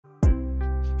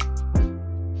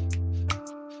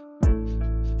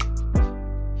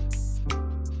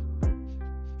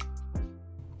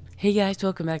Hey guys,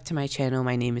 welcome back to my channel.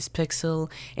 My name is Pixel,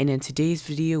 and in today's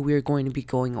video we're going to be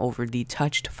going over the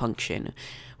touched function,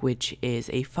 which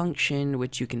is a function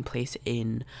which you can place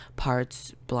in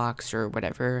parts, blocks, or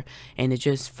whatever, and it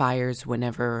just fires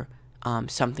whenever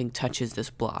something touches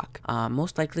this block.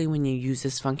 Most likely when you use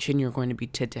this function you're going to be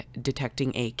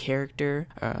detecting a character,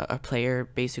 a player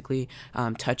basically,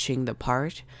 touching the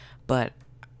part, but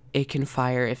it can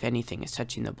fire if anything is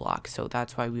touching the block. So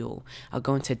that's why I'll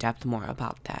go into depth more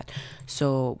about that.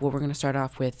 So what we're going to start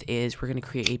off with is we're going to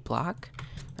create a block.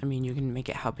 I mean, you can make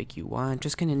it how big you want.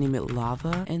 Just going to name it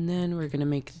lava, and then we're going to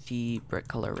make the brick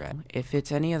color red. If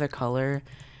it's any other color,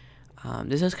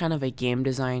 this is kind of a game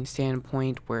design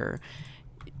standpoint where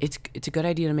it's a good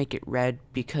idea to make it red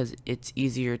because it's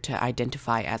easier to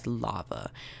identify as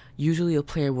lava. Usually a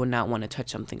player will not want to touch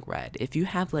something red. If you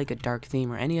have like a dark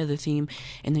theme or any other theme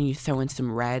and then you throw in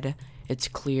some red, it's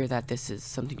clear that this is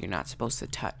something you're not supposed to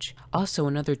touch. Also,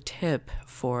 another tip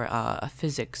for a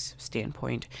physics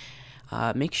standpoint,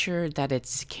 make sure that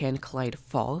it's can collide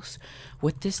false.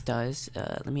 What this does,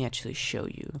 let me actually show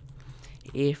you.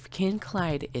 If can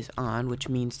collide is on, which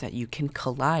means that you can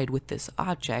collide with this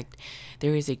object,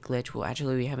 there is a glitch. Well,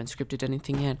 actually we haven't scripted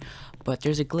anything yet, but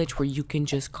there's a glitch where you can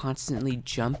just constantly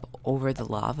jump over the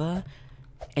lava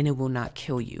and it will not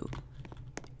kill you.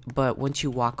 But once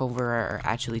you walk over or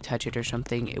actually touch it or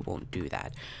something, it won't do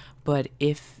that. But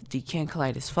if the can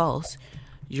collide is false,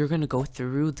 you're going to go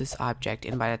through this object,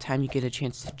 and by the time you get a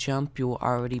chance to jump, you will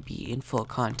already be in full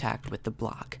contact with the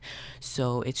block.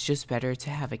 So it's just better to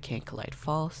have a can collide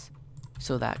false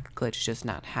so that glitch does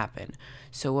not happen.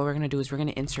 So what we're going to do is we're going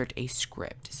to insert a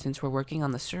script. Since we're working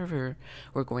on the server,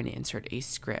 we're going to insert a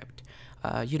script.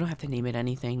 You don't have to name it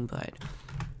anything, but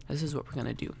this is what we're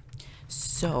going to do.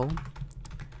 So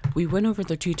we went over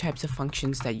the two types of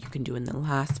functions that you can do in the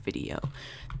last video.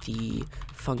 The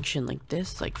function like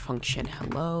this, like function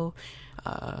hello,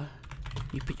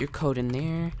 you put your code in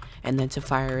there, and then to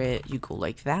fire it you go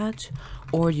like that,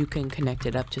 or you can connect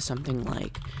it up to something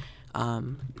like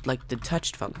the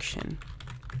touched function,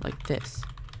 like this.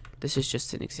 This is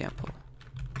just an example.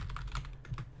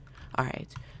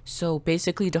 Alright, so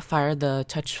basically to fire the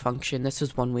touch function, this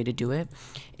is one way to do it,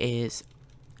 is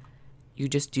you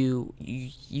just do,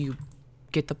 you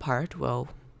get the part. Well,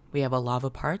 we have a lava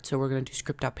part, so we're going to do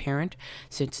script.parent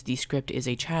since the script is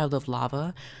a child of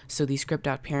lava. So the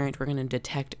script.parent, we're going to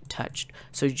detect touched.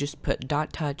 So you just put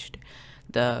dot touched,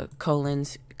 the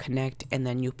colons, connect, and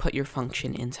then you put your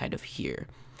function inside of here.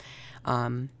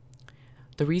 The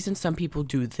reason some people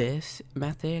do this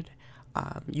method,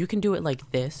 you can do it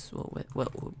like this,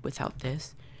 without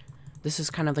this. This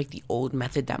is kind of like the old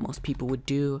method that most people would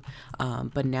do,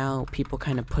 but now people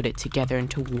kind of put it together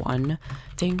into one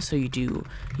thing. So you do,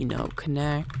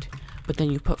 connect, but then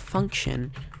you put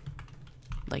function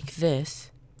like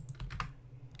this,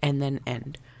 and then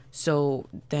end. So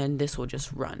then this will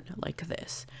just run like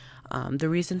this. The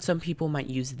reason some people might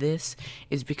use this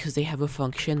is because they have a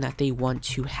function that they want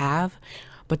to have,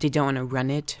 but they don't want to run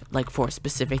it like for a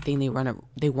specific thing. They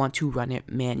want to run it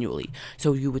manually.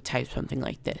 So you would type something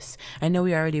like this. I know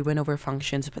we already went over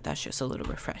functions, but that's just a little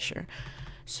refresher.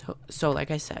 So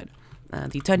like I said,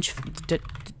 the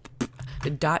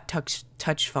dot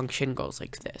touch function goes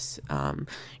like this.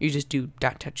 You just do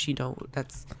dot touch.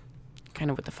 That's kind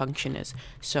of what the function is.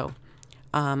 So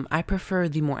I prefer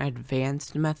the more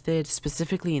advanced method,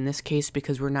 specifically in this case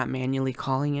because we're not manually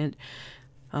calling it.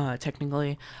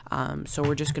 Technically, so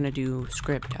we're just gonna do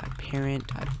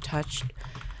script.parent.touched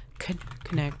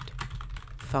connect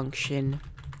function,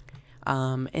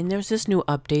 and there's this new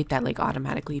update that like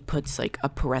automatically puts like a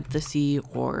parenthesis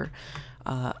or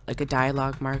like a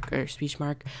dialogue mark or speech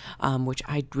mark, which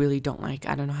I really don't like.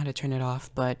 I don't know how to turn it off,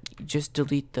 but just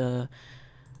delete the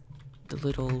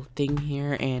little thing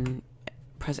here and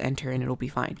press enter and it'll be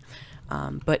fine.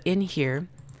 But in here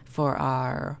for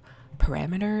our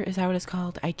parameter, is that what it's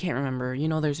called? I can't remember.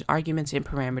 There's arguments and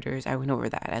parameters. I went over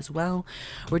that as well.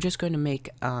 We're just going to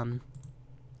make the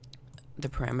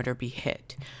parameter be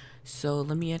hit. So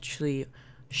let me actually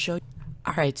show you.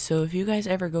 Alright, so if you guys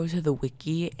ever go to the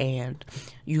wiki and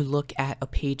you look at a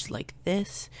page like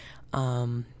this,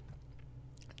 then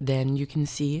you can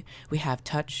see we have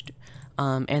touched,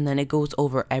 and then it goes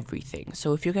over everything.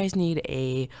 So if you guys need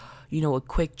a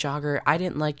quick jogger, I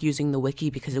didn't like using the wiki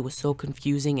because it was so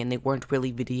confusing and they weren't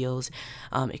really videos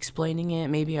explaining it.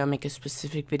 Maybe I'll make a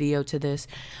specific video to this,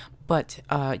 but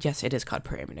yes, it is called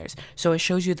parameters. So it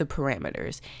shows you the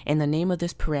parameters, and the name of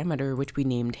this parameter, which we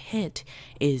named hit,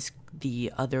 is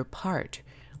the other part,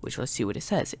 which, let's see what it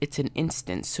says. It's an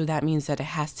instance, so that means that it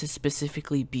has to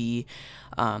specifically be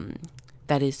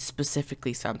that is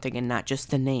specifically something and not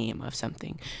just the name of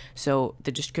something. So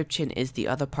the description is the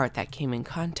other part that came in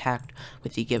contact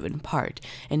with the given part.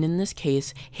 And in this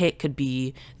case, hit could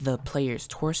be the player's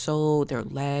torso, their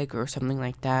leg, or something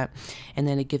like that. And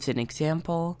then it gives an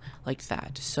example like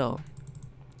that. So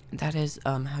that is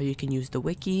how you can use the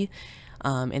wiki.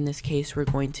 In this case, we're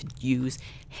going to use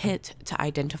hit to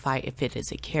identify if it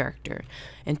is a character.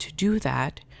 And to do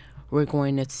that, we're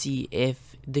going to see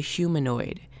if the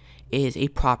humanoid is a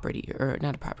property, or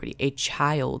not a property, a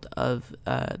child of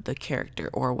the character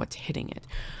or what's hitting it.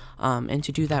 And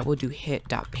to do that, we'll do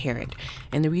hit.parent.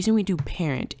 And the reason we do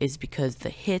parent is because the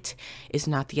hit is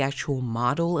not the actual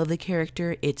model of the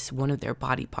character, it's one of their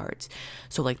body parts.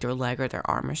 So like their leg or their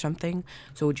arm or something.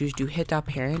 So we'll just do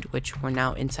hit.parent, which we're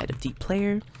now inside of the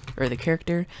player or the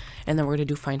character. And then we're going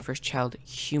to do find first child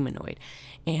humanoid.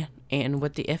 And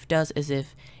what the if does is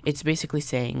if it's basically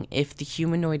saying if the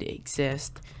humanoid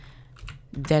exists,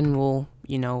 then we'll,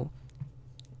 you know,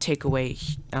 take away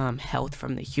health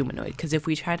from the humanoid. Because if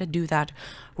we try to do that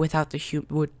without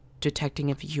the detecting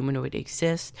if a humanoid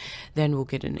exists, then we'll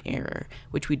get an error,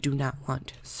 which we do not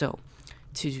want. So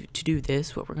to do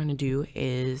this, what we're going to do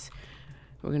is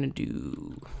we're going to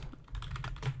do,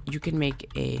 you can make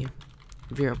a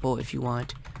variable if you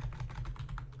want,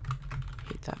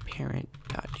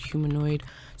 hit.parent.humanoid.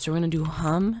 So we're going to do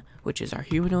hum, which is our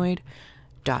humanoid,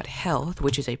 .health,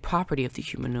 which is a property of the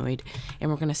humanoid, and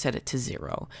we're going to set it to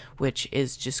 0, which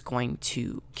is just going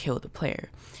to kill the player.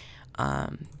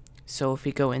 So if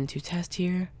we go into test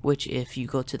here, which if you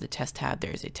go to the test tab,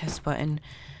 there's a test button,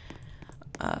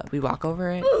 we walk over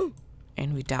it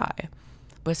and we die.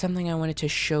 But something I wanted to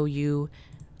show you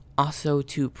also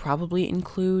to probably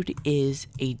include is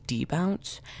a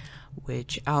debounce,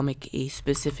 which I'll make a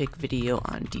specific video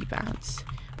on debounce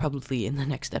probably in the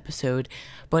next episode.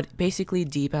 But basically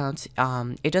debounce,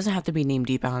 it doesn't have to be named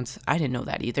debounce. I didn't know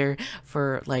that either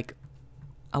for like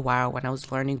a while when I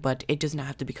was learning, but it does not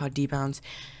have to be called debounce.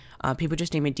 People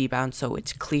just name it debounce so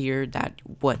it's clear that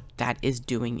what that is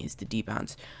doing is the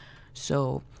debounce.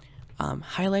 So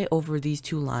highlight over these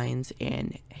two lines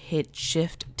and hit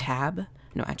shift tab.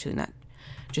 No, actually not,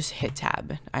 just hit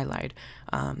tab. I lied.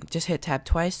 Just hit tab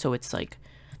twice so it's like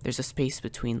there's a space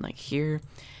between like here,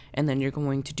 and then you're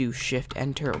going to do shift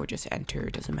enter or just enter,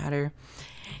 it doesn't matter.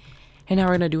 And now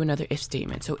we're going to do another if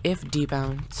statement. So if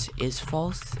debounce is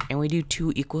false, and we do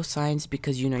 2 equal signs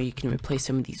because, you know, you can replace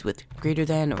some of these with greater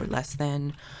than or less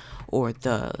than, or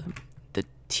the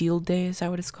tilde, is that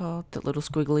what it's called, the little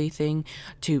squiggly thing,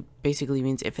 to basically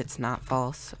means if it's not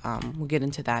false. We'll get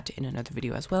into that in another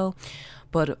video as well,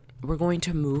 but we're going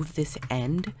to move this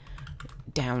end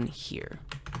down here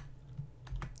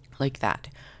like that.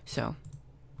 So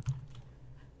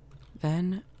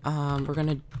then we're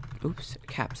gonna, oops,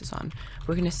 caps is on,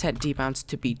 we're gonna set debounce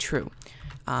to be true.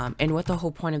 And what the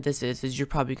whole point of this is you're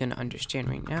probably gonna understand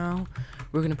right now.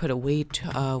 We're gonna put a wait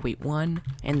 1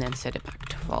 and then set it back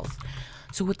to false.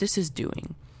 So what this is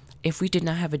doing, if we did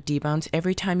not have a debounce,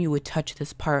 every time you would touch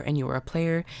this part and you were a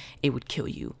player, it would kill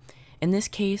you. In this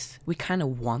case, we kind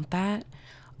of want that.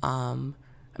 I'm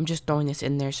just throwing this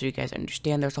in there so you guys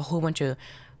understand. There's a whole bunch of,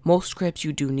 most scripts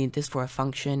you do need this for a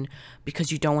function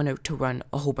because you don't want it to run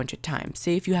a whole bunch of times.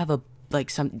 Say if you have a,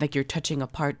 like you're touching a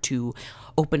part to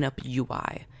open up a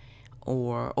UI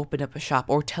or open up a shop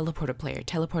or teleport a player.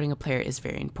 Teleporting a player is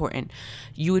very important.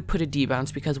 You would put a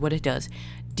debounce because what it does,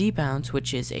 debounce,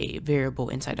 which is a variable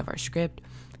inside of our script,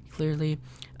 clearly,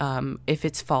 if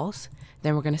it's false,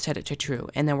 then we're going to set it to true,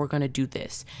 and then we're going to do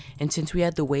this. And since we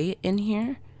had the wait in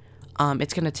here,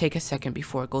 it's going to take a second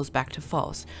before it goes back to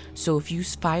false. So if you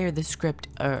fire the script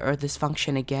or this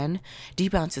function again,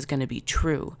 debounce is going to be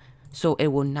true, so it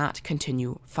will not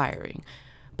continue firing.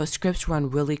 But scripts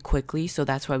run really quickly, so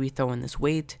that's why we throw in this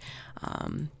wait.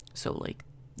 So like,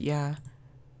 yeah,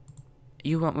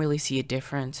 you won't really see a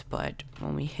difference, but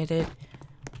when we hit it,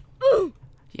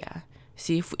 yeah.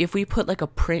 See, if we put like a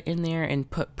print in there and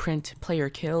put print player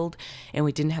killed and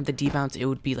we didn't have the debounce, it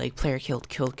would be like player killed,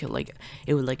 killed, like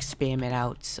it would like spam it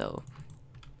out. So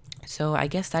I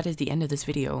guess that is the end of this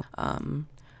video.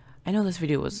 I know this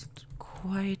video was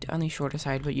quite on the shorter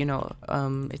side, but you know,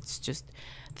 it's just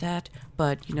that.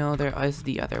 But you know, there is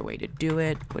the other way to do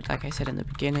it, which, like I said in the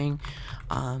beginning,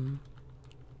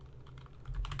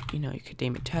 you know, you could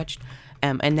name it touched,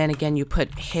 and then again you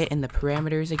put hit in the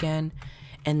parameters again,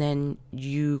 and then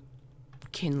you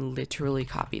can literally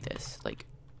copy this, like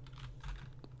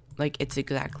it's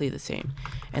exactly the same,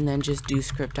 and then just do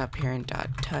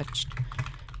script.parent.touched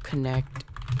connect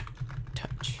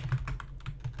touch,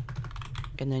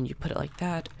 and then you put it like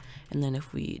that. And then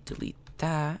if we delete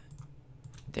that,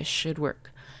 this should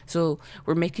work. So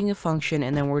we're making a function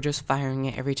and then we're just firing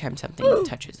it every time something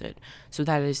touches it. So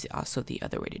that is also the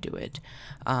other way to do it.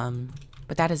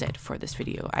 But that is it for this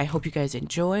video. I hope you guys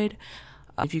enjoyed.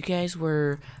 If you guys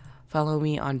were following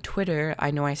me on Twitter,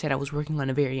 I know I said I was working on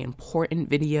a very important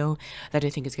video that I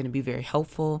think is going to be very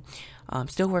helpful. I'm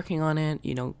still working on it,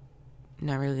 you know,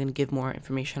 not really going to give more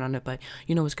information on it, but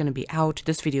you know it's going to be out.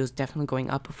 This video is definitely going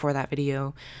up before that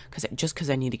video because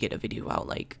I need to get a video out.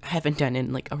 Like, I haven't done it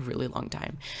in like a really long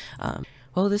time.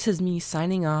 Well, this is me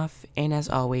signing off, and as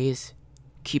always,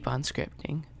 keep on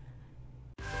scripting.